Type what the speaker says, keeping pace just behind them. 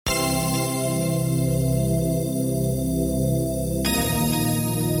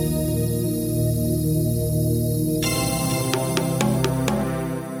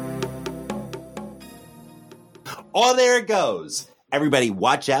Oh, there it goes. Everybody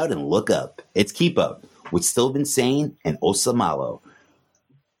watch out and look up. It's Keep Up with Sylvan Sane and Osamalo.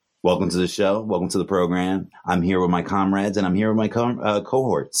 Welcome to the show. Welcome to the program. I'm here with my comrades and I'm here with my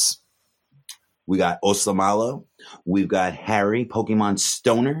cohorts. We got Osamalo. We've got Harry, Pokemon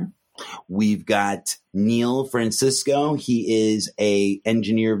Stoner. We've got Neil Francisco. He is a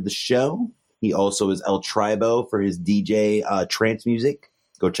engineer of the show. He also is El Tribo for his DJ trance music.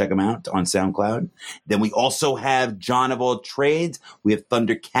 Go check him out on SoundCloud. Then we also have John of all trades. We have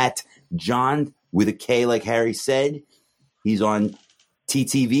Thundercat John with a K, like Harry said. He's on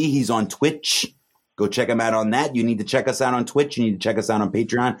TTV. He's on Twitch. Go check him out on that. You need to check us out on Twitch. You need to check us out on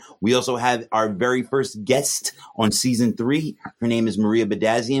Patreon. We also have our very first guest on season 3. Her name is Maria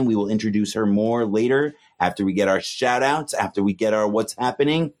Badazian. We will introduce her more later after we get our shout outs, after we get our what's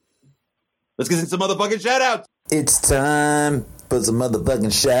happening. Let's get some motherfucking shout outs. It's time for some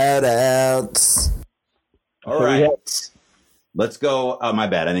motherfucking shout outs. All right. Let's go. Oh, my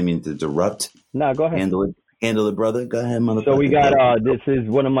bad. I didn't mean to interrupt. No, go ahead. Handle it, brother. Go ahead, motherfucker. So we got, this is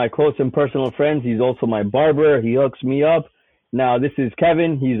one of my close and personal friends. He's also my barber. He hooks me up. Now, this is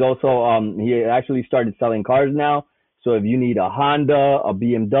Kevin. He's also, he actually started selling cars now. So if you need a Honda, a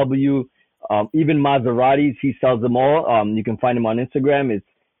BMW, even Maseratis, he sells them all. You can find him on Instagram. It's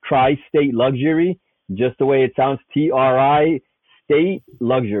Tri-State Luxury, just the way it sounds, Tri State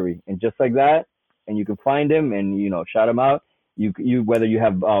Luxury, and just like that. And you can find him and, you know, shout him out. You whether you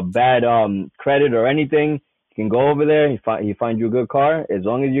have bad credit or anything, you can go over there. He find you a good car. As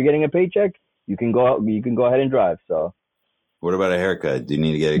long as you're getting a paycheck, you can go out. You can go ahead and drive. So, what about a haircut? Do you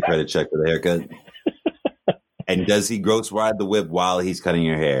need to get a credit check for the haircut? And does he gross ride the whip while he's cutting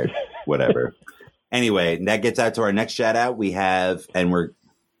your hair? Whatever. Anyway, that gets out to our next shout out. We have, and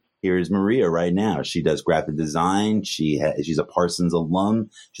here's Maria right now. She does graphic design. She's a Parsons alum.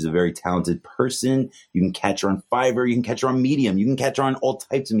 She's a very talented person. You can catch her on Fiverr. You can catch her on Medium. You can catch her on all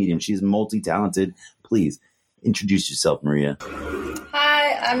types of medium. She's multi-talented. Please introduce yourself, Maria.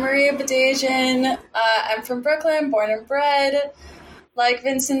 Hi, I'm Maria Badazian. I'm from Brooklyn, born and bred. Like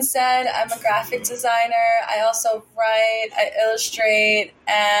Vincent said, I'm a graphic designer. I also write, I illustrate,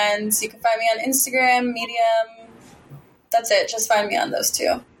 and you can find me on Instagram, Medium. That's it. Just find me on those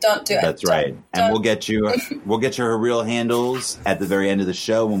two. Don't do it. That's right. And we'll get you her real handles at the very end of the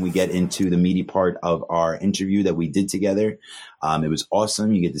show when we get into the meaty part of our interview that we did together. It was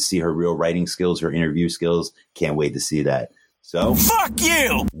awesome. You get to see her real writing skills, her interview skills. Can't wait to see that. So fuck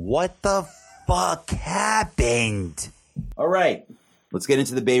you. What the fuck happened? All right. Let's get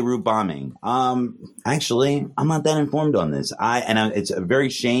into the Beirut bombing. Actually, I'm not that informed on this. It's a very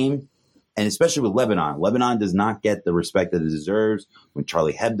shame. And especially with Lebanon. Lebanon does not get the respect that it deserves. When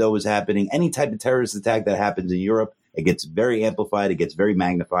Charlie Hebdo was happening, any type of terrorist attack that happens in Europe, it gets very amplified. It gets very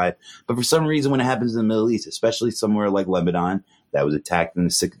magnified. But for some reason, when it happens in the Middle East, especially somewhere like Lebanon, that was attacked in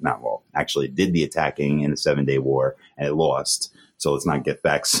actually did the attacking in the 7-Day War, and it lost. So let's not get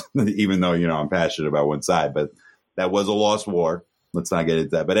facts, even though, I'm passionate about one side. But that was a lost war. Let's not get into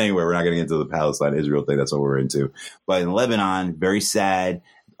that. But anyway, we're not getting into the Palestine-Israel thing. That's what we're into. But in Lebanon, very sad.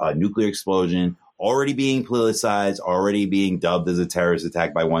 Nuclear explosion, already being politicized, already being dubbed as a terrorist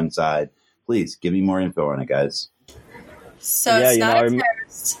attack by one side. Please give me more info on it, guys. So it's not a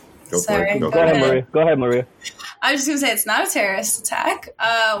terrorist. Go ahead, Maria. I was just going to say it's not a terrorist attack.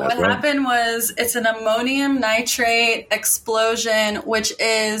 What happened was it's an ammonium nitrate explosion, which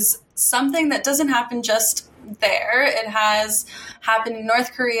is something that doesn't happen just there. It has happened in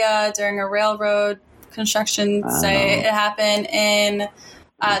North Korea during a railroad construction site. It happened in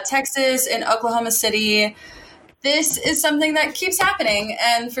Texas, in Oklahoma City. This is something that keeps happening,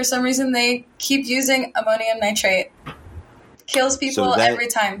 and for some reason they keep using ammonium nitrate. Kills people every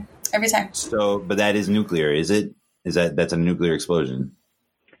time. So, but that is nuclear, is it? That's a nuclear explosion?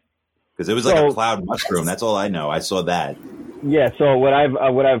 Because it was like a cloud mushroom. That's all I know. I saw that. Yeah. So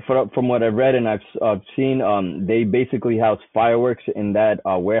from what I've read and I've seen, they basically house fireworks in that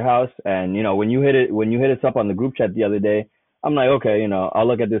warehouse, and when you hit us up on the group chat the other day, I'm like, okay, I'll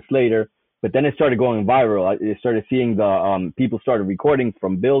look at this later. But then it started going viral. I started seeing the people started recording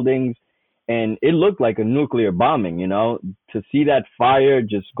from buildings, and it looked like a nuclear bombing, to see that fire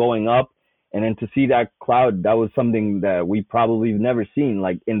just going up and then to see that cloud, that was something that we probably have never seen,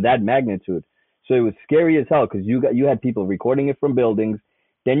 like in that magnitude. So it was scary as hell because you had people recording it from buildings.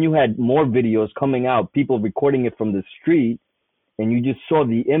 Then you had more videos coming out, people recording it from the street, and you just saw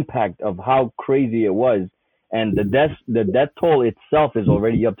the impact of how crazy it was. And the death toll itself is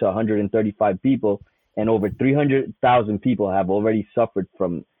already up to 135 people, and over 300,000 people have already suffered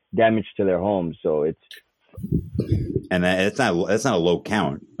from damage to their homes. So it's And that's not a low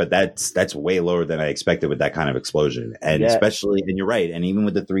count, but that's way lower than I expected with that kind of explosion. And especially, and you're right, and even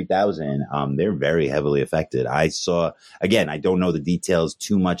with the 3,000, they're very heavily affected. I saw, again, I don't know the details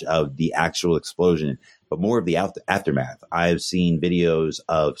too much of the actual explosion, but more of the aftermath. I've seen videos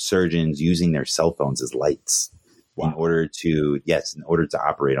of surgeons using their cell phones as lights. In order to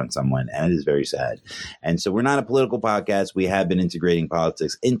operate on someone. And it is very sad. And so we're not a political podcast. We have been integrating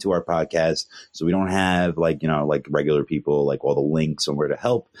politics into our podcast. So we don't have like regular people, like all the links on where to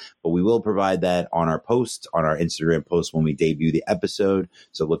help, but we will provide that on our Instagram post when we debut the episode.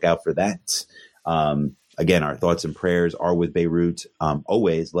 So look out for that. Again, our thoughts and prayers are with Beirut.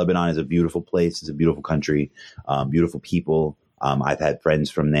 Always. Lebanon is a beautiful place. It's a beautiful country, beautiful people. I've had friends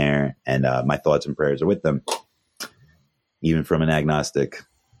from there, and my thoughts and prayers are with them. Even from an agnostic,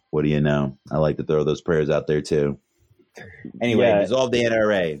 what do you know? I like to throw those prayers out there too. Anyway, dissolve the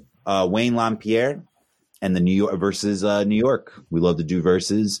NRA. Wayne LaPierre and the New York versus New York. We love to do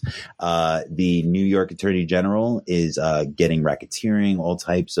versus. The New York Attorney General is getting racketeering, all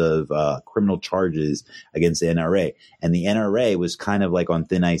types of criminal charges against the NRA. And the NRA was kind of like on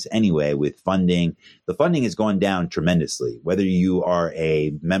thin ice anyway with funding. The funding has gone down tremendously. Whether you are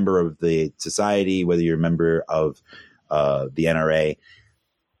a member of the society, whether you're a member of the NRA,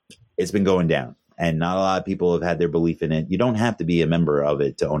 it's been going down, and not a lot of people have had their belief in it. You don't have to be a member of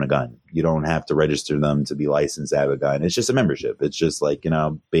it to own a gun. You don't have to register them to be licensed to have a gun. It's just a membership. It's just like,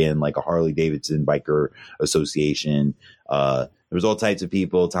 being like a Harley Davidson biker association. There was all types of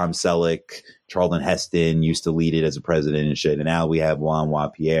people. Tom Selleck, Charlton Heston used to lead it as a president and shit. And now we have Juan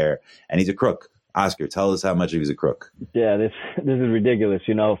LaPierre, and he's a crook. Oscar, tell us how much he was a crook. Yeah, this is ridiculous.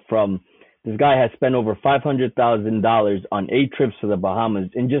 This guy has spent over $500,000 on 8 trips to the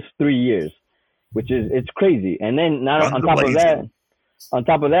Bahamas in just 3 years, it's crazy. And then on top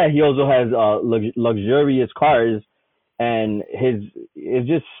of that, he also has luxurious cars, and it's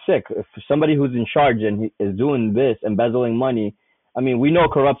just sick. If somebody who's in charge and he is doing this, embezzling money, I mean, we know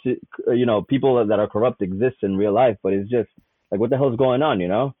people that are corrupt exist in real life, but it's just like, what the hell's going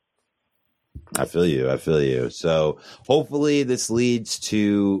on, I feel you. So hopefully this leads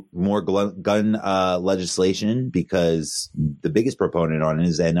to more gun legislation, because the biggest proponent on it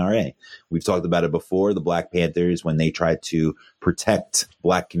is the NRA. We've talked about it before. The Black Panthers, when they tried to protect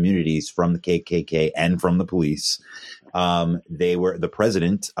Black communities from the KKK and from the police, the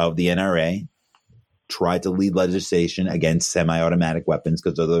president of the NRA tried to lead legislation against semi-automatic weapons,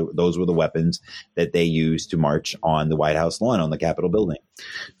 because those were the weapons that they used to march on the White House lawn, on the Capitol building.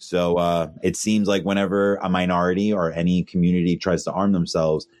 So it seems like whenever a minority or any community tries to arm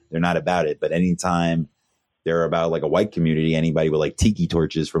themselves, they're not about it. But anytime they're about like a white community, anybody with like tiki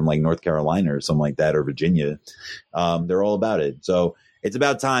torches from like North Carolina or something like that, or Virginia, they're all about it. So it's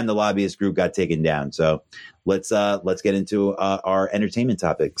about time the lobbyist group got taken down. So let's get into our entertainment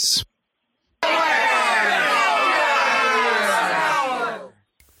topics.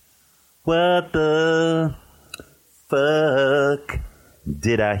 What the fuck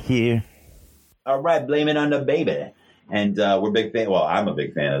did I hear? All right, blame it on the baby. And we're big fan. Well, I'm a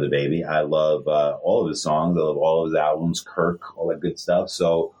big fan of the baby. I love all of his songs. I love all of his albums, Kirk, all that good stuff.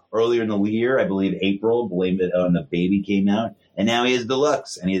 So earlier in the year, I believe April, Blame It on the Baby came out. And now he has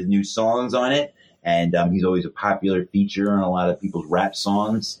Deluxe, and he has new songs on it. And he's always a popular feature on a lot of people's rap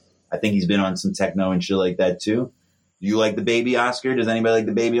songs. I think he's been on some techno and shit like that, too. Do you like the baby, Oscar? Does anybody like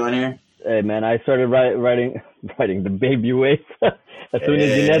the baby on here? Hey, man, I started writing the baby wave as soon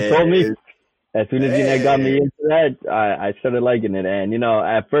as Jeanette told me. As soon as Jeanette got me into that, I started liking it. And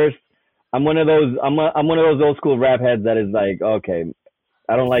at first, I'm one of those old school rap heads that is like, okay,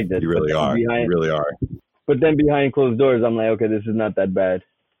 I don't like this. You really are. You really are. But then behind closed doors, I'm like, okay, this is not that bad.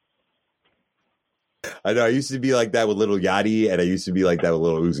 I know. I used to be like that with Lil Yachty, and I used to be like that with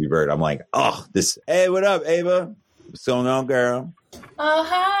Lil Uzi Vert. I'm like, oh, this. Hey, what up, Ava? What's going on, girl? Oh,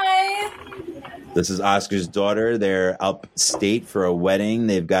 hi. This is Oscar's daughter. They're upstate for a wedding.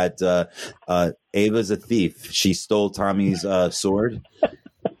 They've got Ava's a thief. She stole Tommy's sword.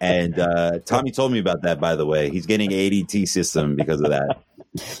 And Tommy told me about that, by the way. He's getting an ADT system because of that.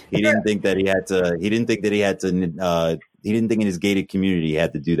 He didn't think that he had to. He didn't think in his gated community he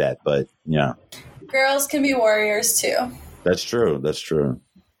had to do that. But, yeah. Girls can be warriors, too. That's true. That's true.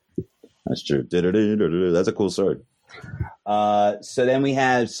 That's a cool sword. So then we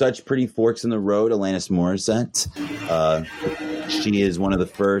have Such Pretty Forks in the Road, Alanis Morissette. She is one of the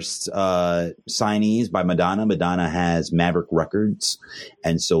first signees by Madonna. Madonna has Maverick Records.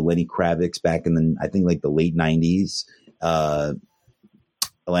 And so Lenny Kravitz back in the late 90s, Alanis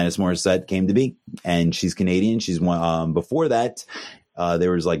Morissette came to be. And she's Canadian. She's one before that.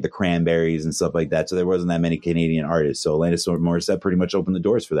 There was like the Cranberries and stuff like that. So there wasn't that many Canadian artists. So Alanis Morissette pretty much opened the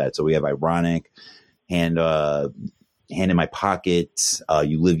doors for that. So we have Ironic, Hand in My Pocket,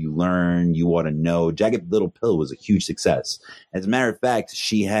 You Live, You Learn, You Ought to Know. Jagged Little Pill was a huge success. As a matter of fact,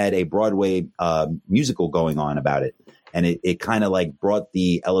 she had a Broadway musical going on about it. And it kind of like brought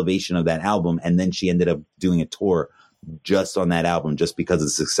the elevation of that album. And then she ended up doing a tour just on that album, just because of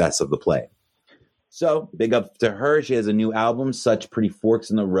the success of the play. So big up to her. She has a new album, Such Pretty Forks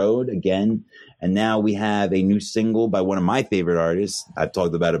in the Road, again. And now we have a new single by one of my favorite artists. I've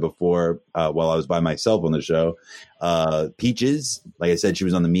talked about it before while I was by myself on the show. Peaches. Like I said, she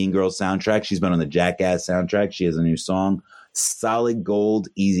was on the Mean Girls soundtrack. She's been on the Jackass soundtrack. She has a new song, Solid Gold,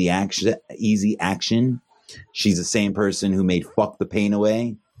 Easy Action. She's the same person who made Fuck the Pain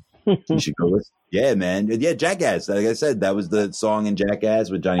Away. You should go listen. Yeah, man. Yeah, Jackass. Like I said, that was the song in Jackass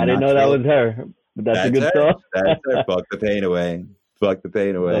with Johnny Knoxville. I didn't know that was her, but that's a good song. That's her. Fuck the Pain away. Fuck the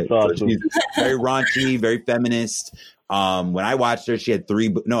pain away. That's awesome. So she's very raunchy, very feminist. When I watched her, she had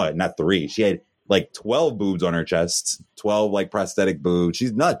not three. She had like 12 boobs on her chest, 12 like prosthetic boobs.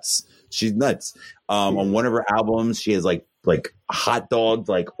 She's nuts. On one of her albums, she has like hot dogs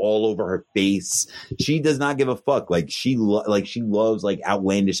like all over her face. She does not give a fuck. Like she loves like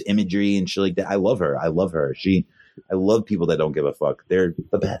outlandish imagery and shit like that. I love her. I love people that don't give a fuck. They're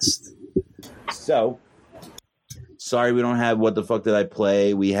the best. So sorry we don't have What the Fuck Did I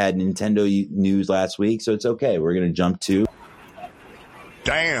Play? We had Nintendo news last week, so it's okay. We're gonna jump to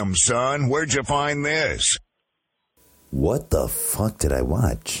Damn, son, where'd you find this? What the fuck did I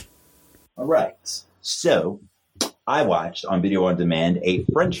watch? All right. So I watched on video on demand a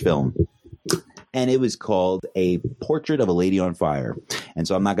French film, and it was called A Portrait of a Lady on Fire. And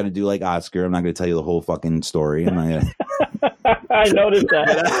so I'm not going to do like Oscar. I'm not going to tell you the whole fucking story. I'm not gonna... I noticed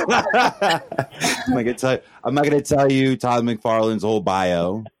that. I'm not going to tell you Todd McFarlane's whole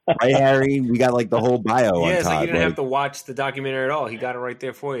bio. Right, Harry? We got like the whole bio on Todd. Like, you didn't have to watch the documentary at all. He got it right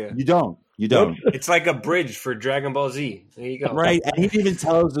there for you. You don't. It's like a bridge for Dragon Ball Z. There you go. Right. And he didn't even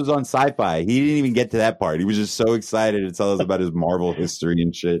tell us it was on Sci-Fi. He didn't even get to that part. He was just so excited to tell us about his Marvel history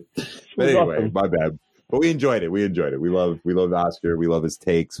and shit. But anyway, my bad. But we enjoyed it. We love Oscar. We love his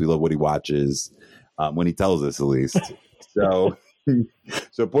takes. We love what he watches when he tells us, at least. So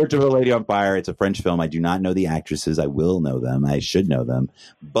Portrait of a Lady on Fire. It's a French film. I do not know the actresses. I will know them. I should know them.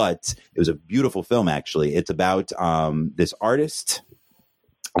 But it was a beautiful film, actually. It's about this artist.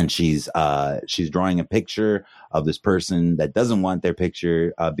 And she's drawing a picture of this person that doesn't want their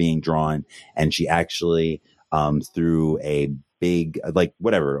picture being drawn. And she actually, through a big, like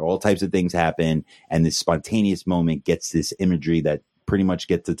whatever, all types of things happen. And this spontaneous moment gets this imagery that pretty much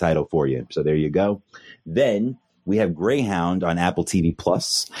gets the title for you. So there you go. Then we have Greyhound on Apple TV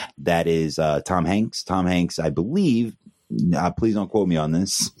Plus. That is Tom Hanks. Tom Hanks, I believe, please don't quote me on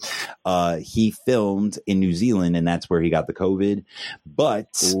this. He filmed in New Zealand, and that's where he got the COVID.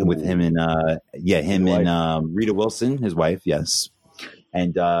 But with him and Rita Wilson, his wife, yes.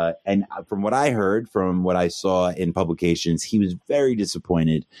 And from what I heard, from what I saw in publications, he was very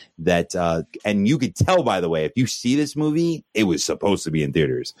disappointed that, and you could tell, by the way, if you see this movie, it was supposed to be in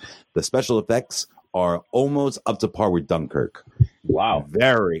theaters. The special effects are almost up to par with Dunkirk. Wow.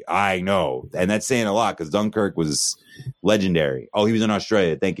 I know. And that's saying a lot because Dunkirk was legendary. Oh, he was in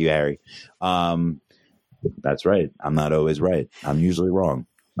Australia. Thank you, Harry. That's right. I'm not always right. I'm usually wrong.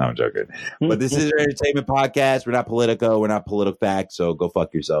 No, I'm joking. But this is an entertainment podcast. We're not Politico. We're not PolitiFact. So go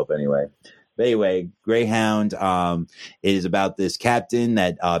fuck yourself anyway. But anyway, Greyhound it is about this captain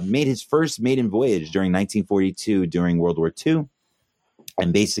that made his first maiden voyage during 1942 during World War II.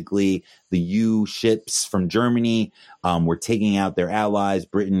 And basically, the U ships from Germany were taking out their allies,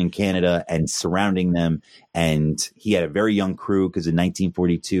 Britain and Canada, and surrounding them. And he had a very young crew because in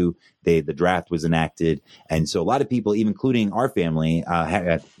 1942, the draft was enacted. And so a lot of people, even including our family,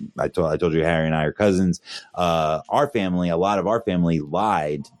 I told you Harry and I are cousins. A lot of our family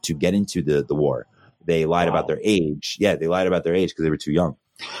lied to get into the war. They lied about their age. Yeah, they lied about their age because they were too young.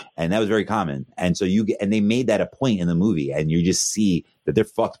 And that was very common. And so and they made that a point in the movie, and you just see that they're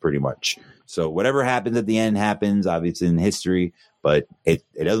fucked pretty much. So whatever happens at the end happens, obviously in history, but it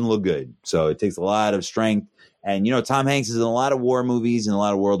doesn't look good. So it takes a lot of strength. And, Tom Hanks is in a lot of war movies and a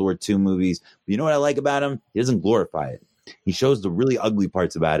lot of World War II movies. But you know what I like about him? He doesn't glorify it. He shows the really ugly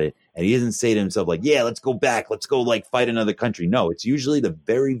parts about it. And he doesn't say to himself, like, yeah, let's go back. Let's go, like, fight another country. No, it's usually the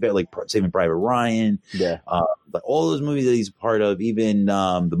very, very, like, Saving Private Ryan. Yeah. But all those movies that he's a part of, even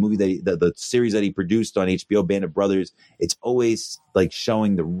the movie the series that he produced on HBO, Band of Brothers, it's always, like,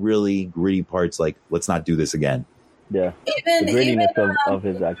 showing the really gritty parts, like, let's not do this again. Yeah. The grittiness of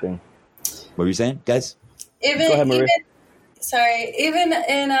his acting. What were you saying, guys? Go ahead, Maria. sorry, even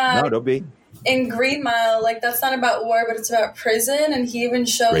in No, don't be. in Green Mile, like that's not about war, but it's about prison, and he even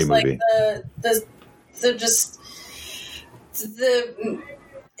shows Great like movie. the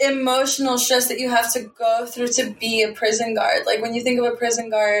emotional stress that you have to go through to be a prison guard. Like when you think of a prison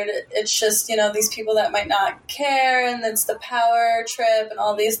guard, it's just, you know, these people that might not care, and it's the power trip and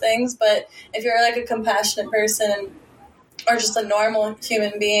all these things. But if you're like a compassionate person or just a normal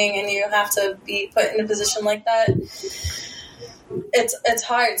human being and you have to be put in a position like that, it's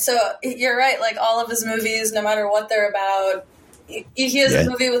hard. So you're right, like all of his movies, no matter what they're about, he has a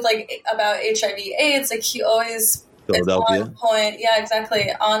movie with like about HIV/AIDS, like he always Philadelphia. on point. Yeah, exactly.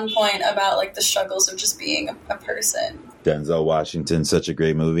 On point about like the struggles of just being a person. Denzel Washington, such a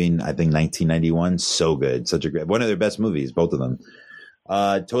great movie. I think 1991, so good. Such a great, one of their best movies, both of them.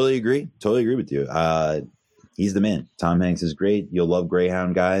 Totally agree with you. He's the man. Tom Hanks is great. You'll love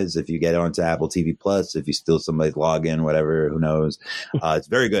Greyhound, guys, if you get onto Apple TV Plus, if you steal somebody's login, whatever, who knows. It's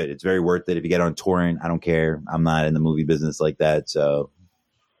very good. It's very worth it. If you get on torrent, I don't care. I'm not in the movie business like that, so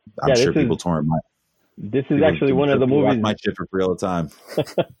I'm sure people torrent my. This is actually one of the movies. My shit for free all the time.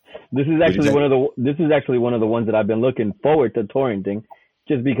 This is actually one of the ones that I've been looking forward to torrenting,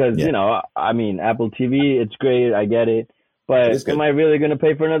 just because you know, I mean, Apple TV, it's great, I get it, but am I really going to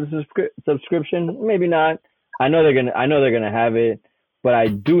pay for another subscription? Maybe not. I know they're gonna have it, but I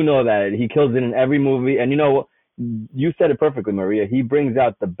do know that he kills it in every movie. And you know, you said it perfectly, Maria. He brings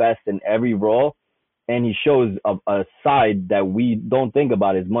out the best in every role, and he shows a side that we don't think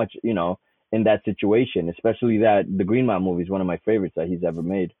about as much, you know, in that situation, especially that the Green Mile movie is one of my favorites that he's ever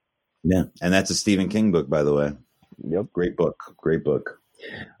made. Yeah, and that's a Stephen King book, by the way. Yep. Great book.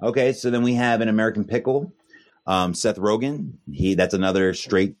 Okay, so then we have An American Pickle. Seth Rogen. That's another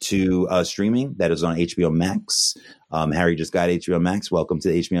straight to streaming that is on HBO Max. Harry just got HBO Max. Welcome to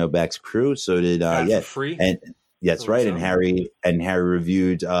the HBO Max crew. So did free. And that's right. And Harry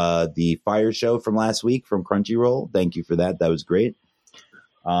reviewed the Fire Show from last week from Crunchyroll. Thank you for that. That was great.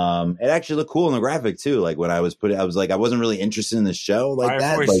 It actually looked cool in the graphic too. Like when I was I was like, I wasn't really interested in the show like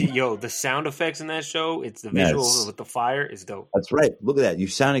that. The sound effects in that show, it's the visuals with the fire is dope. That's right. Look at that. You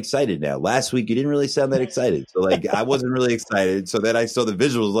sound excited now. Last week you didn't really sound that excited. So like I wasn't really excited. So then I saw the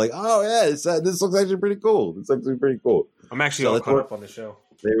visuals like, oh yeah, this looks actually pretty cool. I'm actually all caught up on the show.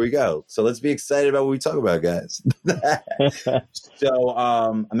 There we go. So let's be excited about what we talk about, guys. So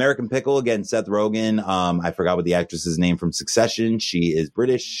American Pickle, again, Seth Rogen. I forgot what the actress's name from Succession. She is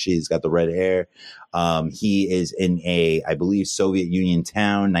British. She's got the red hair. He is in I believe, Soviet Union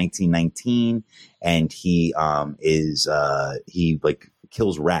town, 1919. And he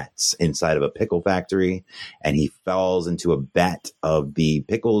kills rats inside of a pickle factory, and he falls into a vat of the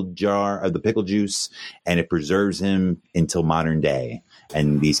pickle juice, and it preserves him until modern day.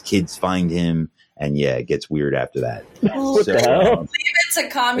 And these kids find him, and it gets weird after that. What the hell? Leave it to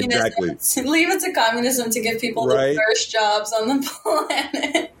communism. Exactly. Leave it to communism to give people the worst jobs on the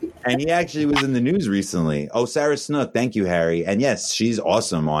planet. And he actually was in the news recently. Oh, Sarah Snook. Thank you, Harry. And yes, she's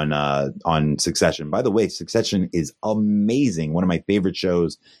awesome on Succession. By the way, Succession is amazing. One of my favorite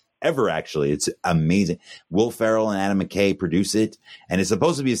shows ever, actually. It's amazing. Will Ferrell and Adam McKay produce it. And it's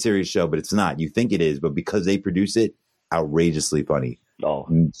supposed to be a serious show, but it's not. You think it is, but because they produce it, outrageously funny. Oh,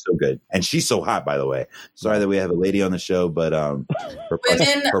 so good. And she's so hot, by the way. Sorry that we have a lady on the show, but women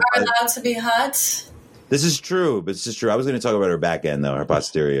are allowed to be hot. This is true, but it's just true. I was going to talk about her back end, though, her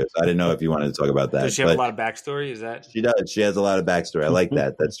posterior. So I didn't know if you wanted to talk about that. Does she have a lot of backstory? Is that she does? She has a lot of backstory. I like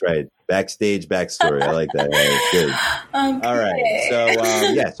that. That's right. Backstage backstory. I like that. Right, good. Okay. All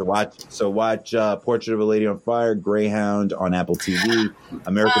right. So watch Portrait of a Lady on Fire, Greyhound on Apple TV,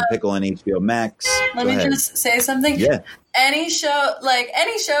 American Pickle on HBO Max. Let me just say something. Yeah. Any show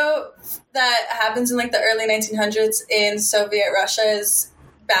that happens in like the early 1900s in Soviet Russia is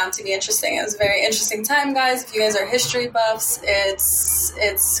bound to be interesting. It was a very interesting time, guys. If you guys are history buffs,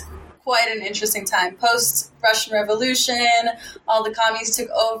 it's quite an interesting time. Post Russian Revolution, all the commies took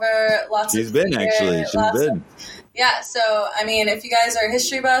over. She's been. Yeah, so I mean, if you guys are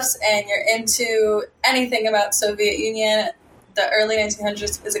history buffs and you're into anything about Soviet Union, the early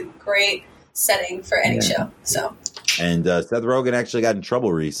 1900s is a great setting for any show. So. And Seth Rogen actually got in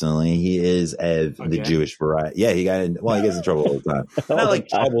trouble recently. He is the Jewish variety. Yeah, he gets in trouble all the time. Not like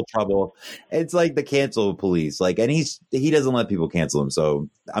trouble. It's like the cancel police. Like, and he doesn't let people cancel him. So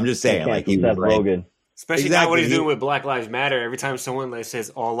I'm just saying, like, he was Rogen. Especially now what he's doing with Black Lives Matter. Every time someone says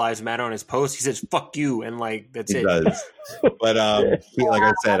all lives matter on his post, he says "fuck you" and that's it. He does. But like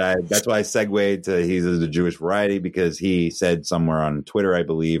I said, that's why I segued to he's the Jewish variety, because he said somewhere on Twitter, I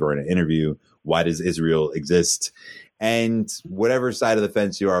believe, or in an interview, why does Israel exist? And whatever side of the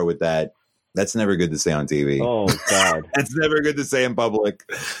fence you are with that, That's never good to say on TV. Oh God, That's never good to say in public.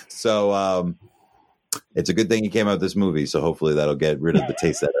 So it's a good thing he came out with this movie. So hopefully that'll get rid of the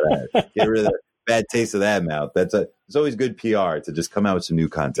taste out of that. Get rid of the bad taste of that mouth. It's always good PR to just come out with some new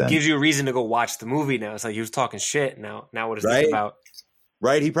content. It gives you a reason to go watch the movie now. It's like he was talking shit. Now what is Right? this about?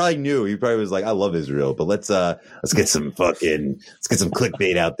 Right? He probably knew. He probably was like, I love Israel, but let's get some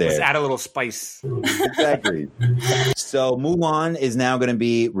clickbait out there. Let's add a little spice. Exactly. So Mulan is now going to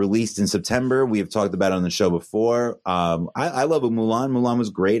be released in September. We have talked about it on the show before. I love Mulan. Mulan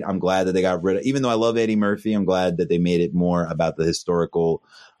was great. I'm glad that they got rid of, even though I love Eddie Murphy, I'm glad that they made it more about the historical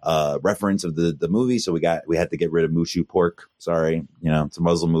reference of the movie. So we had to get rid of Mushu pork. Sorry. It's a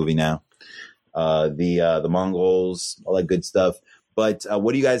Muslim movie now. The Mongols, all that good stuff. But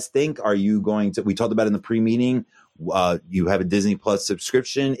what do you guys think? Are you going to? We talked about it in the pre-meeting. You have a Disney Plus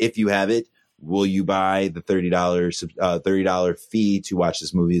subscription. If you have it, will you buy the $30 fee to watch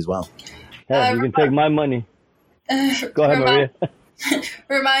this movie as well? hey, you can take my money. Go ahead, Maria.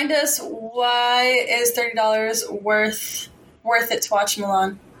 Remind us, why is $30 worth it to watch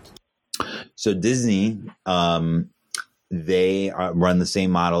Mulan? So Disney, they run the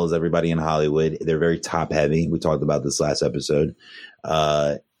same model as everybody in Hollywood. They're very top heavy. We talked about this last episode.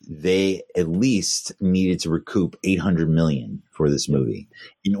 They at least needed to recoup $800 million for this movie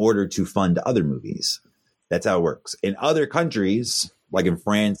in order to fund other movies. That's how it works. In other countries, like in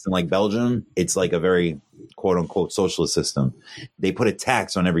France and like Belgium, it's like a very quote unquote socialist system. They put a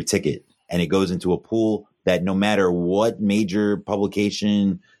tax on every ticket and it goes into a pool that no matter what major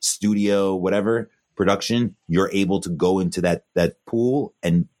publication, studio, whatever production, you're able to go into that pool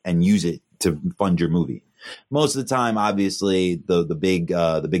and use it to fund your movie. Most of the time, obviously, the big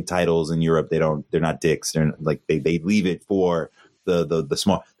titles in Europe, they're not dicks. They're like they leave it for the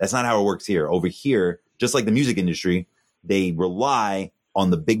small. That's not how it works here. Over here, just like the music industry, they rely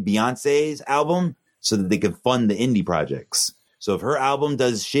on the big Beyonce's album so that they can fund the indie projects. So if her album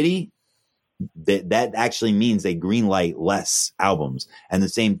does shitty, that actually means they greenlight less albums. And the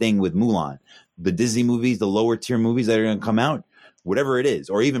same thing with Mulan. The Disney movies, the lower tier movies that are going to come out, whatever it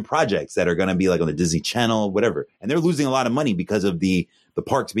is, or even projects that are going to be like on the Disney Channel, whatever. And they're losing a lot of money because of the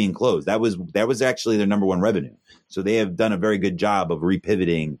parks being closed. That was actually their number one revenue. So they have done a very good job of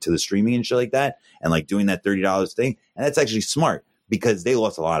repivoting to the streaming and shit like that and like doing that $30 thing. And that's actually smart because they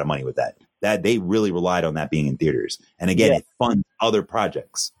lost a lot of money with that. That they really relied on that being in theaters. And again, it funds other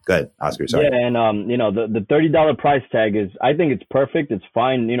projects. Go ahead, Oscar. Sorry. Yeah, and the $30 price tag is, I think it's perfect. It's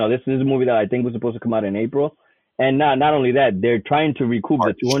fine. This is a movie that I think was supposed to come out in April. And not only that, they're trying to recoup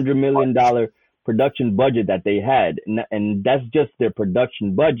the $200 million production budget that they had. And that's just their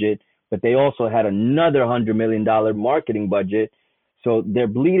production budget, but they also had another $100 million marketing budget. So they're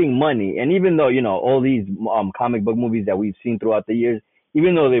bleeding money. And even though, all these comic book movies that we've seen throughout the years,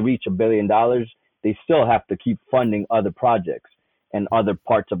 even though they reach $1 billion, they still have to keep funding other projects and other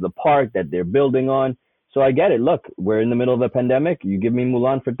parts of the park that they're building on. So I get it. Look, we're in the middle of a pandemic. You give me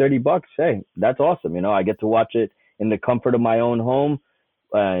Mulan for $30. Hey, that's awesome. I get to watch it in the comfort of my own home.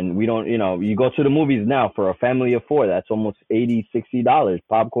 And we don't, you go to the movies now for a family of four. That's almost $80, $60,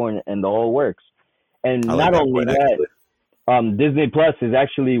 popcorn and the whole works. And not only that, Disney Plus is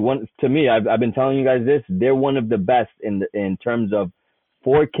actually one, to me, I've been telling you guys this, they're one of the best in terms of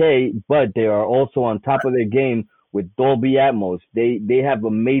 4K, but they are also on top of their game with Dolby Atmos. They have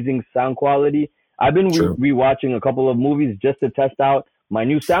amazing sound quality. I've been rewatching a couple of movies just to test out my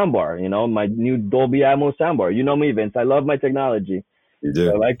new soundbar, my new Dolby Atmos soundbar. You know me, Vince. I love my technology. You do.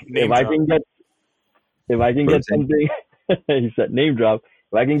 So if I can get something, he said name drop.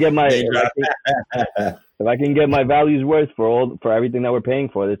 If I can get my values worth for everything that we're paying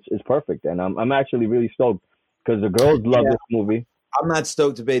for, it's perfect. And I'm actually really stoked because the girls love this movie. I'm not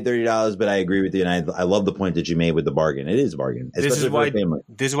stoked to pay $30, but I agree with you, and I love the point that you made with the bargain. It is a bargain. This is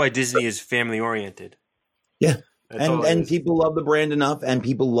why Disney is family oriented. Yeah, and people love the brand enough, and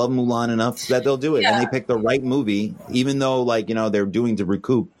people love Mulan enough that they'll do it, and they pick the right movie, even though they're doing to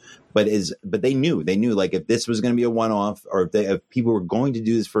recoup. But they knew like if this was going to be a one-off, or if people were going to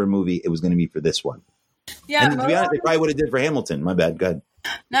do this for a movie, it was going to be for this one. Yeah, and to be honest, they probably would have did for Hamilton. My bad. Go ahead.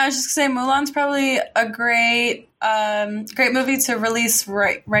 No, I was just gonna say Mulan's probably a great movie to release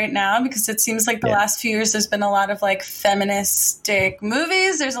right now because it seems like the last few years there's been a lot of feministic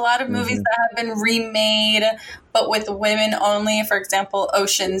movies. There's a lot of movies that have been remade but with women only. For example,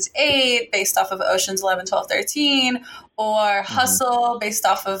 Ocean's 8 based off of Ocean's 11, 12, 13, or Hustle based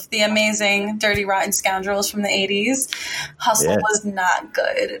off of the amazing Dirty Rotten Scoundrels from the 80s. Hustle was not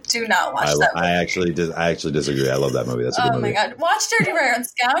good. Do not watch that movie. I actually disagree. I love that movie. That's a good movie. Oh my god. Watch Dirty Rotten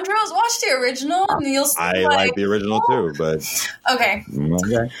Scoundrels. Watch the original and you'll see I like the original too, but okay.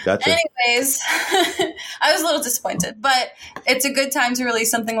 Gotcha. Anyways, I was a little disappointed, but it's a good time to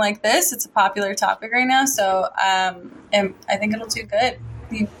release something like this. It's a popular topic right now, so and I think it'll do good.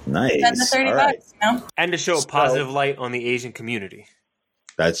 Nice. Spend the $30, right. you know? And to show a positive light on the Asian community.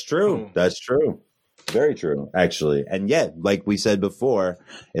 That's true. That's true. Very true, actually. And yet, like we said before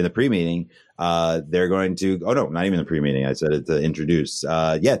in the pre-meeting, they're going to, oh no, not even the pre-meeting. I said it to introduce.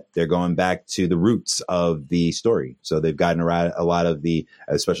 They're going back to the roots of the story. So they've gotten around a lot of the,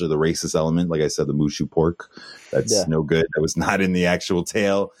 especially the racist element. Like I said, the Mushu pork. That's no good. That was not in the actual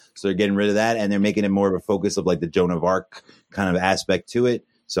tale. So they're getting rid of that. And they're making it more of a focus of like the Joan of Arc kind of aspect to it.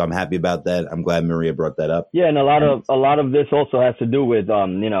 So I'm happy about that. I'm glad Maria brought that up. Yeah, and a lot of this also has to do with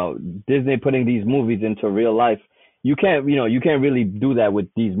Disney putting these movies into real life. You can't really do that with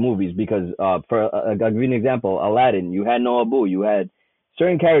these movies because I'll give you an example. Aladdin, you had Noah Boo, you had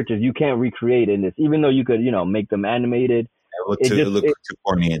certain characters you can't recreate in this, even though you could make them animated. It looked too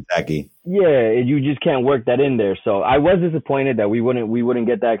corny and tacky. Yeah, you just can't work that in there. So I was disappointed that we wouldn't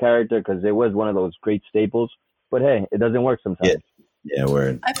get that character because it was one of those great staples. But hey, it doesn't work sometimes. Yeah,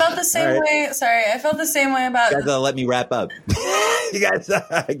 word. I felt the same way. Sorry, I felt the same way about. You guys gotta let me wrap up. You guys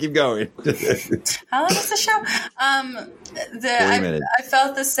keep going. How long is the show? 40 minutes. I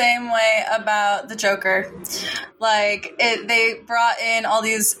felt the same way about the Joker. Like they brought in all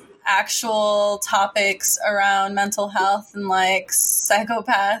these actual topics around mental health and like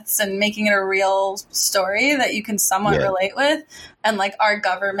psychopaths and making it a real story that you can somewhat relate with, and like our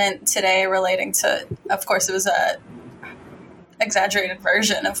government today relating to. Of course, it was a exaggerated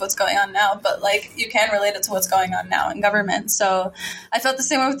version of what's going on now, but like you can relate it to what's going on now in government. So I felt the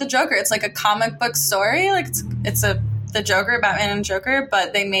same way with the Joker. It's like a comic book story, like it's the Joker, Batman and Joker,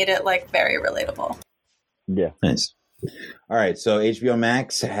 but they made it like very relatable. Yeah, nice. All right, so HBO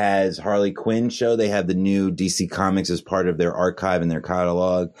Max has Harley Quinn show. They have the new DC Comics as part of their archive and their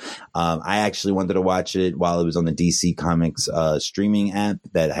catalog. I actually wanted to watch it while it was on the DC Comics streaming app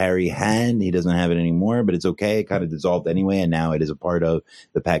that Harry had. He doesn't have it anymore, but it's okay. It kind of dissolved anyway, and now it is a part of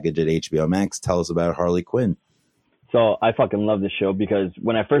the package at HBO Max. Tell us about Harley Quinn. So I fucking love this show because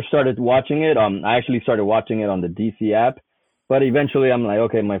when I first started watching it, I actually started watching it on the DC app, but eventually I'm like,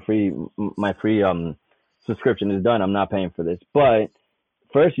 okay, my free subscription is done. I'm not paying for this. But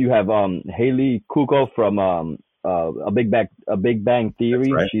first you have Haley Kuko from a Big Bang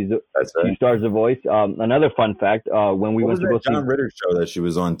Theory. That's right. She stars the voice. Another fun fact: when we went to go see John Ritter show that she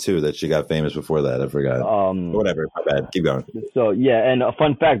was on too, that she got famous before that. I forgot. Whatever. My bad. Keep going. So yeah, and a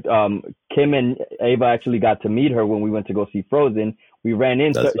fun fact: Kim and Ava actually got to meet her when we went to go see Frozen. They ran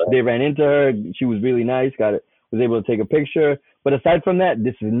into her. She was really nice. Was able to take a picture. But aside from that,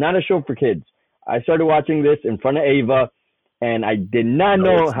 this is not a show for kids. I started watching this in front of Ava, and I did not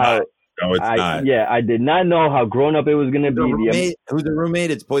know how. No, it's not. Yeah, I did not know how grown up it was going to be. Who's the roommate?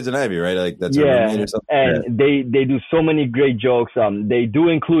 It's Poison Ivy, right? Like that's her roommate or something. And they do so many great jokes. They do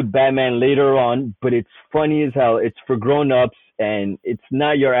include Batman later on, but it's funny as hell. It's for grown ups, and it's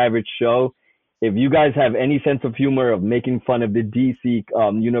not your average show. If you guys have any sense of humor of making fun of the DC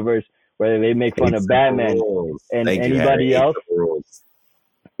universe, whether they make fun of Batman and anybody else.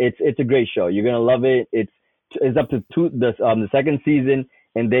 It's a great show. You're gonna love it. It's up to the second season,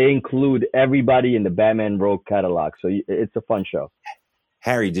 and they include everybody in the Batman Rogue catalog. So it's a fun show.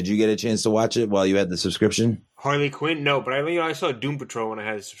 Harry, did you get a chance to watch it while you had the subscription? Harley Quinn, no, but I saw Doom Patrol when I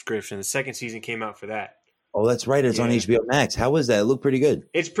had a subscription. The second season came out for that. Oh, that's right. It's on HBO Max. How was that? It looked pretty good.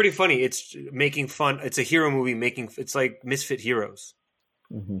 It's pretty funny. It's making fun. It's a hero movie it's like Misfit Heroes.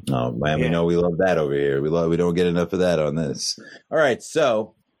 Mm-hmm. Oh man, we know we love that over here. We don't get enough of that on this. All right,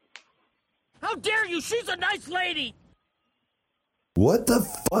 so. How dare you? She's a nice lady. What the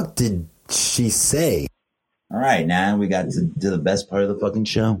fuck did she say? All right, now we got to the best part of the fucking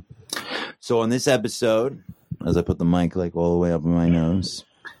show. So on this episode, as I put the mic like all the way up in my nose.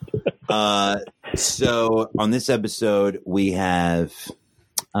 So on this episode, we have,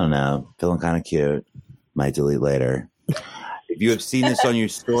 I don't know, feeling kind of cute. Might delete later. If you have seen this on your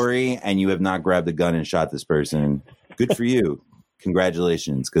story and you have not grabbed a gun and shot this person, good for you.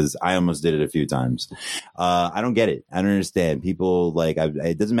 Congratulations, because I almost did it a few times. I don't get it. I don't understand. People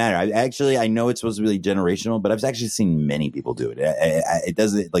it doesn't matter. I know it's supposed to be really generational, but I've actually seen many people do it. It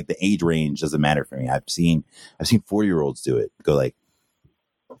doesn't, like, the age range doesn't matter for me. I've seen 4-year-olds do it. Go like,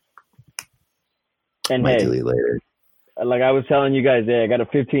 and hey, later. Like I was telling you guys, I got a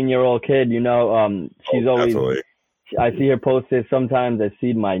 15-year-old kid. She's always. Definitely. I see her post this sometimes. I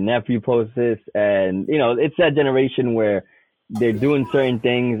see my nephew post this, and it's that generation where they're doing certain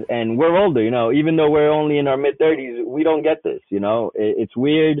things, and we're older, even though we're only in our mid-30s, we don't get this, it's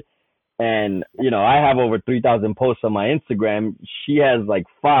weird. And, I have over 3,000 posts on my Instagram. She has like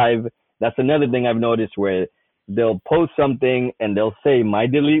 5. That's another thing I've noticed where they'll post something and they'll say,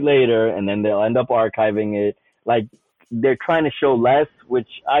 might delete later, and then they'll end up archiving it. Like, they're trying to show less, which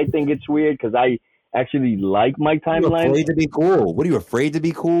I think it's weird because I actually like my timeline. Afraid to be cool? What are you, afraid to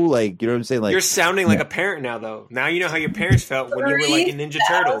be cool? Like, you know what I'm saying? Like, you're sounding like a parent now, though. Now you know how your parents felt when you were like in Ninja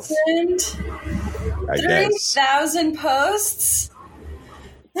Turtles. 3,000 posts?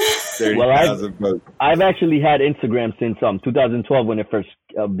 30,000 posts. I've actually had Instagram since 2012 when it first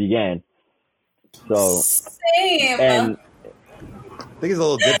began. So same. And I think it's a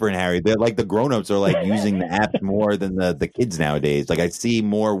little different, Harry. They're like the grown-ups are like using the app more than the kids nowadays. Like I see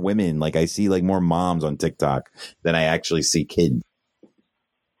more women, like I see like more moms on TikTok than I actually see kids.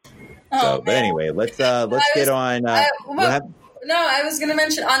 But anyway, let's get on. No, I was going to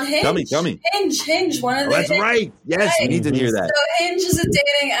mention on Hinge. Tell me. Hinge, one of the. That's right. Yes, we need to hear that. So Hinge is a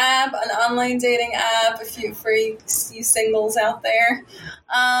dating app, an online dating app. If you freaks, you singles out there,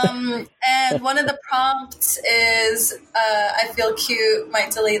 and one of the prompts is "I feel cute,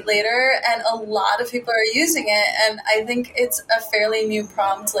 might delete later," and a lot of people are using it, and I think it's a fairly new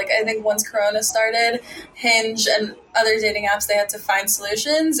prompt. Like I think once Corona started, Hinge and other dating apps, they had to find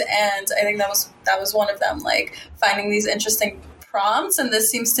solutions, and I think that was one of them. Like finding these interesting prompts, and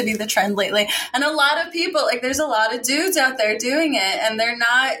this seems to be the trend lately. And a lot of people, like there's a lot of dudes out there doing it, and they're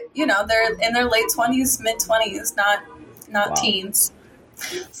not, they're in their late 20s, mid 20s, not teens.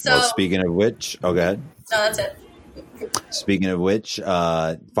 So speaking of which, go ahead. No, that's it. Speaking of which,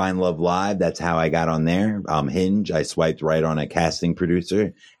 Find Love Live, that's how I got on there. Hinge, I swiped right on a casting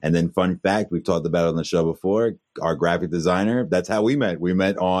producer. And then fun fact, we've talked about it on the show before, our graphic designer, that's how we met. We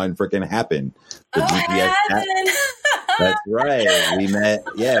met on freaking Happen. The GPS app. That's right. We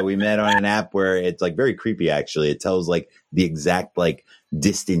met on an app where it's like very creepy actually. It tells like the exact like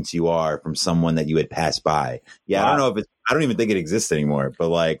distance you are from someone that you had passed by. Yeah, wow. I don't even think it exists anymore, but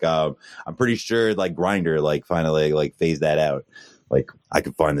like I'm pretty sure like Grindr like finally like phased that out. Like I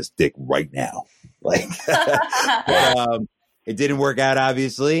could find this dick right now. Like it didn't work out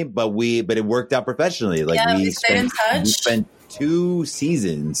obviously, but it worked out professionally. Like we stayed in touch. We spent 2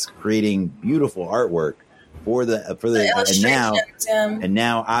 seasons creating beautiful artwork for the and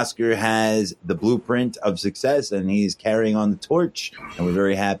now Oscar has the blueprint of success and he's carrying on the torch, and we're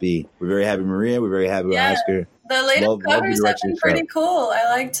very happy. We're very happy, Maria. We're very happy with Oscar. The latest covers have been pretty cool.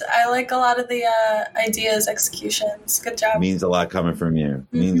 I like a lot of the ideas, exexecutions. Good job. Means a lot coming from you.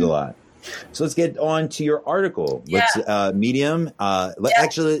 Mm-hmm. Means a lot. So let's get on to your article. Medium.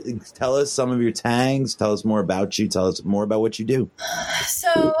 Actually, tell us some of your tags. Tell us more about you. Tell us more about what you do.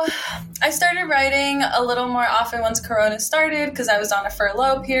 So I started writing a little more often once Corona started because I was on a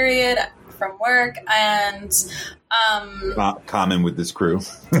furlough period from work, and common with this crew.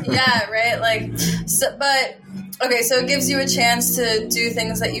 Yeah, right. Like, so it gives you a chance to do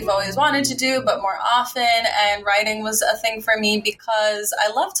things that you've always wanted to do, but more often. And writing was a thing for me because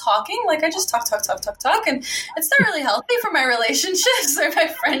I love talking. Like, I just talk, and it's not really healthy for my relationships or my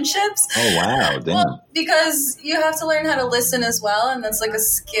friendships. Oh wow! Damn. Well, because you have to learn how to listen as well, and that's like a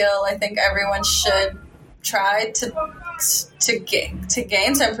skill I think everyone should try to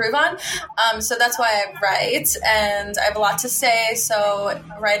improve on. So that's why I write, and I have a lot to say, so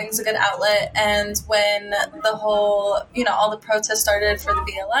writing's a good outlet. And when the whole, all the protests started for the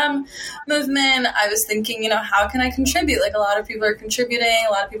BLM movement, I was thinking, how can I contribute? Like, a lot of people are contributing,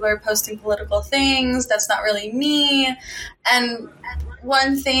 a lot of people are posting political things. That's not really me. And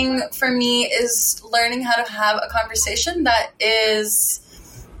one thing for me is learning how to have a conversation that is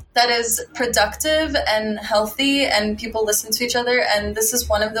productive and healthy, and people listen to each other. And this is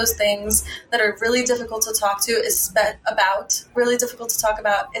one of those things that are really difficult to talk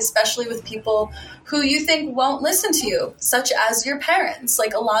about, especially with people who you think won't listen to you, such as your parents.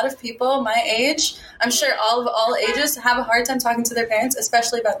 Like, a lot of people my age, I'm sure all ages, have a hard time talking to their parents,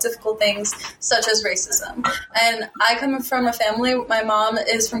 especially about difficult things such as racism. And I come from a family, my mom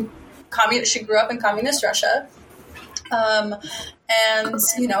is from she grew up in communist Russia. And,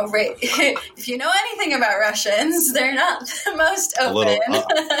 if you know anything about Russians, they're not the most open.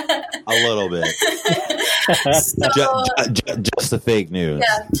 A little bit. So, just the fake news.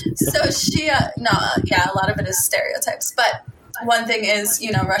 Yeah. So a lot of it is stereotypes. But one thing is,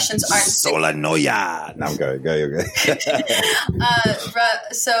 Russians aren't... Solanoya! No, go.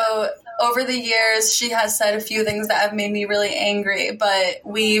 So over the years, she has said a few things that have made me really angry, but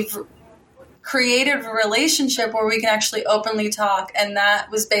we've created a relationship where we can actually openly talk. And that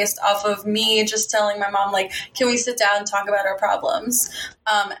was based off of me just telling my mom, like, can we sit down and talk about our problems?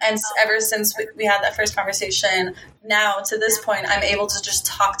 And ever since we had that first conversation, now to this point, I'm able to just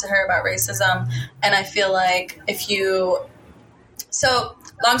talk to her about racism. And I feel like so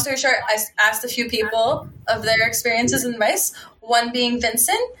long story short, I asked a few people of their experiences and advice, one being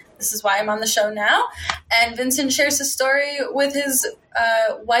Vincent. This is why I'm on the show now. And Vincent shares his story with his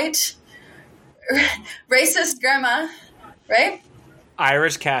white racist grandma, right?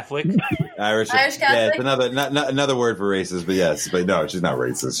 Irish Catholic. Irish Catholic. Yeah, it's another word for racist, but yes, but no, she's not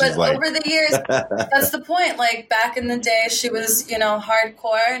racist. But she's like, over the years, that's the point. Like back in the day, she was,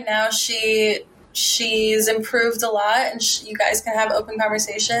 hardcore. Now she's improved a lot, and you guys can have open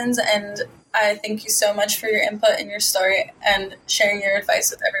conversations. And I thank you so much for your input and your story and sharing your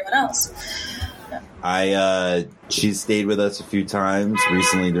advice with everyone else. She stayed with us a few times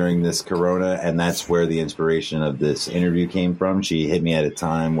recently during this Corona, and that's where the inspiration of this interview came from. She hit me at a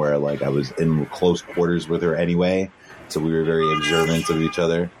time where I was in close quarters with her anyway, so we were very observant of each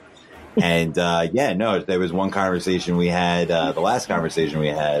other. And there was one conversation we had, the last conversation we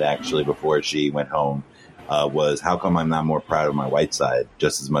had actually before she went home, was how come I'm not more proud of my white side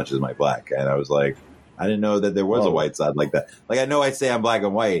just as much as my black? And I was like, I didn't know that there was a white side like that. Like, I know I say I'm black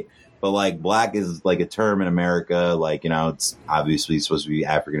and white, but black is a term in America. It's obviously supposed to be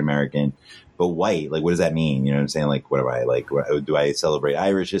African American, but white, what does that mean? You know what I'm saying? What am I do I celebrate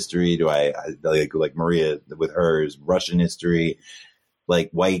Irish history? Do I like Maria with hers, Russian history?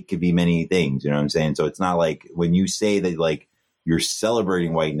 White could be many things, you know what I'm saying? So it's not when you say that you're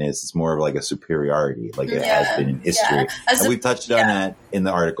celebrating whiteness, it's more of a superiority, it has been in history. Yeah. And we've touched on that in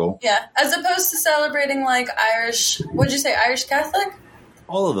the article. Yeah. As opposed to celebrating Irish, what'd you say, Irish Catholic?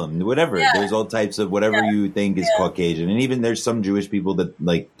 All of them, whatever. Yeah. There's all types of whatever you think is Caucasian. And even there's some Jewish people that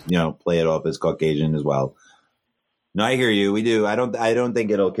play it off as Caucasian as well. No, I hear you. We do. I don't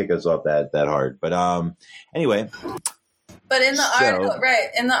think it'll kick us off that hard. But anyway. But in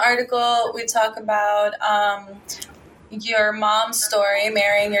the article, we talk about your mom's story,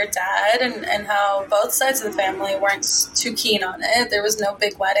 marrying your dad, and how both sides of the family weren't too keen on it. There was no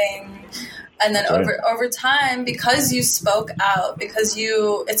big wedding. And then over time, because you spoke out, because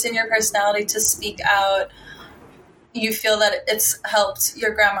it's in your personality to speak out, you feel that it's helped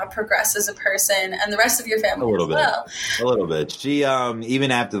your grandma progress as a person and the rest of your family as well. A little bit. She, even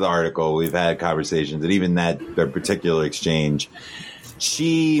after the article, we've had conversations, and even that particular exchange,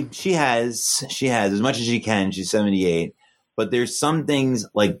 she has as much as she can. She's 78, but there's some things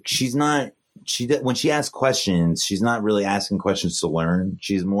she's not. When she asks questions, she's not really asking questions to learn.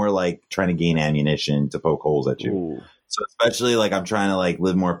 She's more trying to gain ammunition to poke holes at you. Ooh. So especially I'm trying to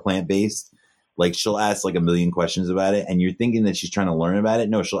live more plant-based. She'll ask a million questions about it, and you're thinking that she's trying to learn about it.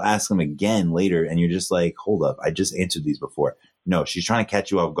 No, she'll ask them again later, and you're just hold up, I just answered these before. No, she's trying to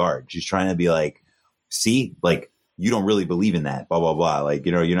catch you off guard. She's trying to be see, you don't really believe in that, blah, blah, blah.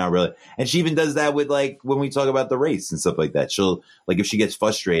 You're not really. And she even does that with when we talk about the race and stuff like that. She'll if she gets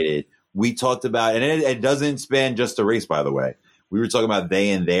frustrated, we talked about, and it doesn't span just the race, by the way. We were talking about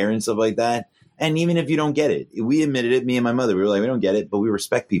they and their and stuff like that. And even if you don't get it, we admitted it, me and my mother, we were we don't get it, but we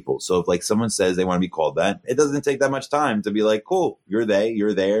respect people. So if someone says they want to be called that, it doesn't take that much time to be cool, you're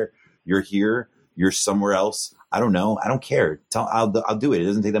you're there, you're here, you're somewhere else. I don't know. I don't care. I'll do it. It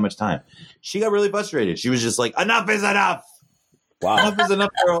doesn't take that much time. She got really frustrated. She was just enough is enough. Wow. Enough is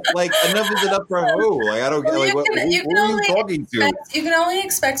enough for enough is enough for who? I don't get who are you talking to? You can only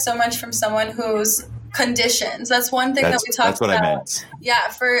expect so much from someone who's conditions. That's one thing that we talked about. That's what I meant. Yeah,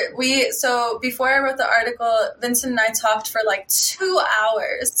 so before I wrote the article, Vincent and I talked for 2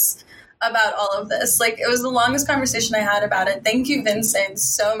 hours about all of this. It was the longest conversation I had about it. Thank you, Vincent,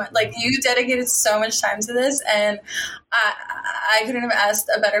 so much. You dedicated so much time to this, and I couldn't have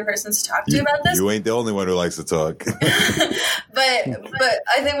asked a better person to talk to about this. You ain't the only one who likes to talk. but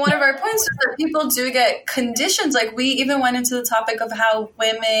I think one of our points is that people do get conditions. We even went into the topic of how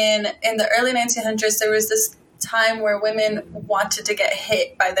women in the early 1900s, there was this time where women wanted to get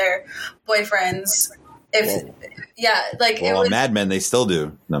hit by their boyfriends. Mad Men, they still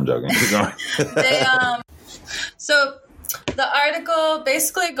do. No, I'm joking. So the article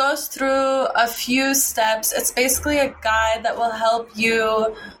basically goes through a few steps. It's basically a guide that will help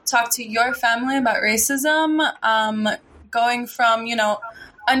you talk to your family about racism, going from,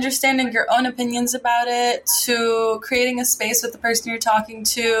 understanding your own opinions about it, to creating a space with the person you're talking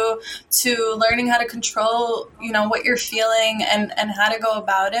to learning how to control, what you're feeling and how to go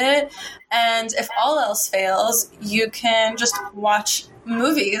about it. And if all else fails, you can just watch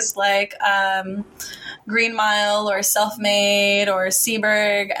movies like Green Mile or Self-Made or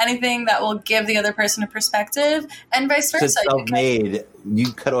Seberg, anything that will give the other person a perspective, and vice versa. Self-Made,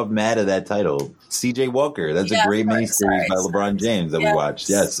 you cut off mad of that title. C.J. Walker, that's a great miniseries by LeBron James that we watched.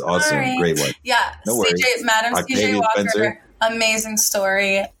 Yes, awesome, great one. Yeah, no worries. C.J. Walker. Amazing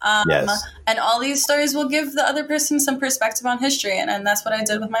story. Yes. And all these stories will give the other person some perspective on history. And that's what I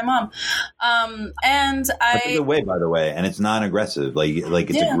did with my mom. That's a good way, by the way. And it's non-aggressive. Like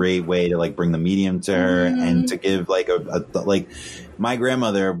it's a great way to like bring the medium to her and to give like like my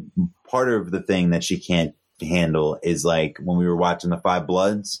grandmother, part of the thing that she can't handle is like when we were watching The Five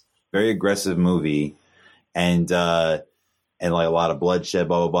Bloods, very aggressive movie. And like a lot of bloodshed,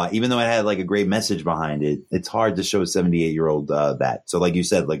 blah, blah, blah. Even though it had like a great message behind it, it's hard to show a 78-year-old that. So like you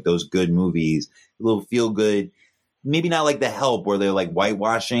said, like those good movies, a little feel good, maybe not like The Help where they're like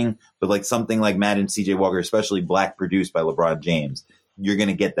whitewashing, but like something like Mad and C.J. Walker, especially Black produced by LeBron James. You're going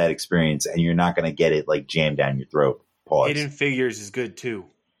to get that experience and you're not going to get it like jammed down your throat. Pause. Hidden Figures is good too.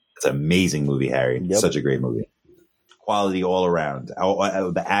 It's an amazing movie, Harry. Yep. Such a great movie. Quality all around.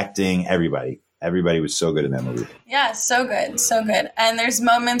 The acting, everybody. Everybody was so good in that movie. Yeah, so good, so good. And there's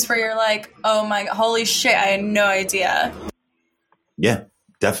moments where you're like, oh my, holy shit, I had no idea. Yeah,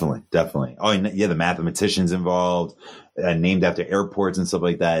 definitely. Oh, and yeah, the mathematicians involved, named after airports and stuff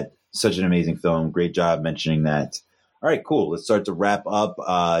like that. Such an amazing film. Great job mentioning that. All right, cool. Let's start to wrap up.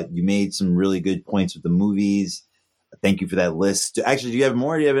 You made some really good points with the movies. Thank you for that list. Actually, do you have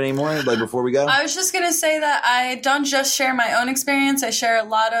more? Do you have any more like before we go? I was just going to say that I don't just share my own experience. I share a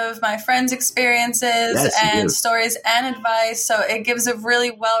lot of my friends' experiences and stories and advice. So it gives a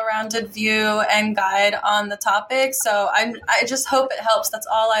really well-rounded view and guide on the topic. So I just hope it helps. That's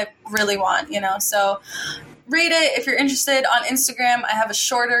all I really want, So read it if you're interested. On Instagram, I have a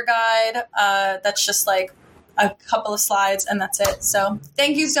shorter guide that's just like a couple of slides and that's it. So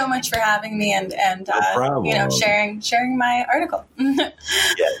thank you so much for having me and sharing my article.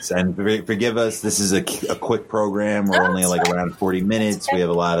 Yes, and forgive us. This is a quick program. We're only like around 40 minutes. We have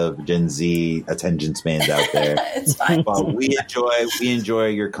a lot of Gen Z attention spans out there. It's fine. But we enjoy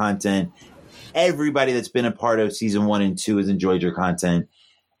your content. Everybody that's been a part of season 1 and 2 has enjoyed your content.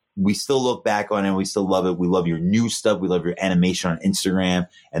 We still look back on it. We still love it. We love your new stuff. We love your animation on Instagram.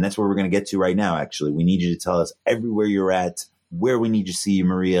 And that's where we're going to get to right now, actually. We need you to tell us everywhere you're at, where we need to see you,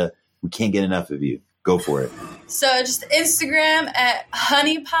 Maria. We can't get enough of you. Go for it. So just Instagram at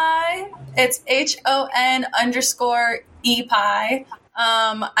honeypie. It's HON_EPie.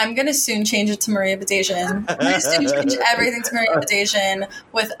 I'm going to soon change it to Maria Badasian. I'm going to soon change everything to Maria Badasian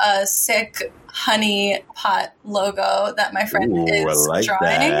with a sick honey pot logo that my friend is drawing.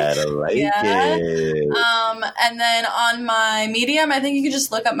 I like it. And then on my Medium, I think you can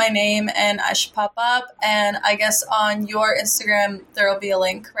just look up my name and I should pop up. And I guess on your Instagram, there will be a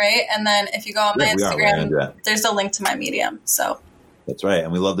link, right? And then if you go on my Instagram, there's a link to my Medium. So that's right.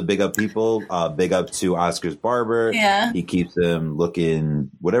 And we love to big up people. Big up to Oscar's barber. Yeah. He keeps him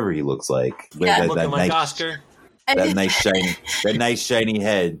looking whatever he looks like. Yeah. Looking like Oscar. That nice shiny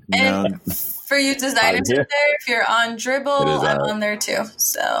head. You know? For you designers out there, if you're on Dribbble, I'm on there too.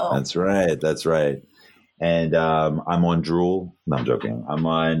 So That's right. And I'm on Drool. No, I'm joking. I'm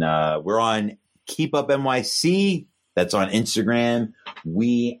on we're on Keep Up NYC. That's on Instagram.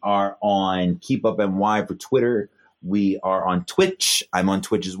 We are on Keep Up NY for Twitter. We are on Twitch. I'm on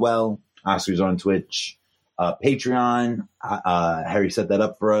Twitch as well. Oscar's on Twitch. Patreon. Harry set that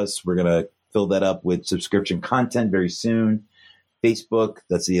up for us. We're going to fill that up with subscription content very soon. Facebook,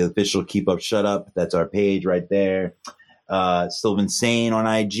 that's the official Keep Up Shut Up. That's our page right there. Still Insane on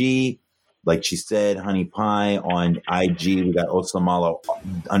IG. Like she said, Honey Pie on IG. We got Osamalo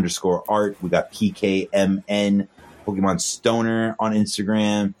 _art. We got PKMN, Pokemon Stoner on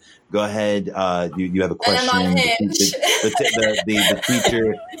Instagram. Go ahead. You have a question. And I'm on Hinge. The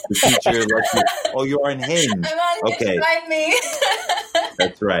teacher lets you. Oh, you're on Hinge. I'm on Hinge. Okay. Find me.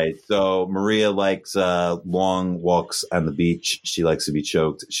 That's right. So Maria likes long walks on the beach. She likes to be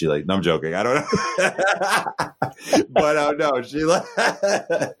choked. No, I'm joking. I don't know. But no,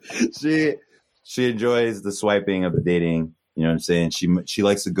 she enjoys the swiping of the dating. You know what I'm saying? She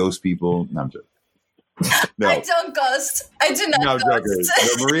likes to ghost people. No, I'm joking. No. I don't ghost. I do not ghost.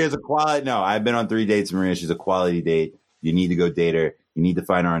 No, Maria's a quality. No, I've been on 3 dates, Maria. She's a quality date. You need to go date her. You need to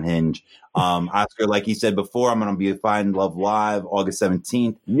find her on Hinge. Oscar, like he said before, I'm going to be Find Love Live August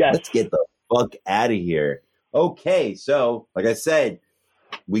 17th. Yes. Let's get the fuck out of here. Okay, so like I said,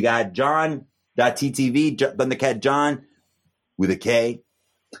 we got John.ttv, Thundercat John with a K.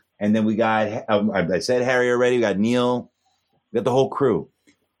 And then we got, I said Harry already. We got Neil. We got the whole crew.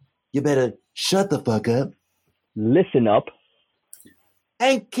 You better shut the fuck up Listen up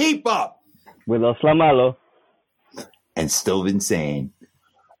and keep up. with Osla Malo. And still been saying,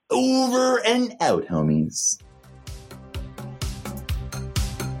 over and out, homies.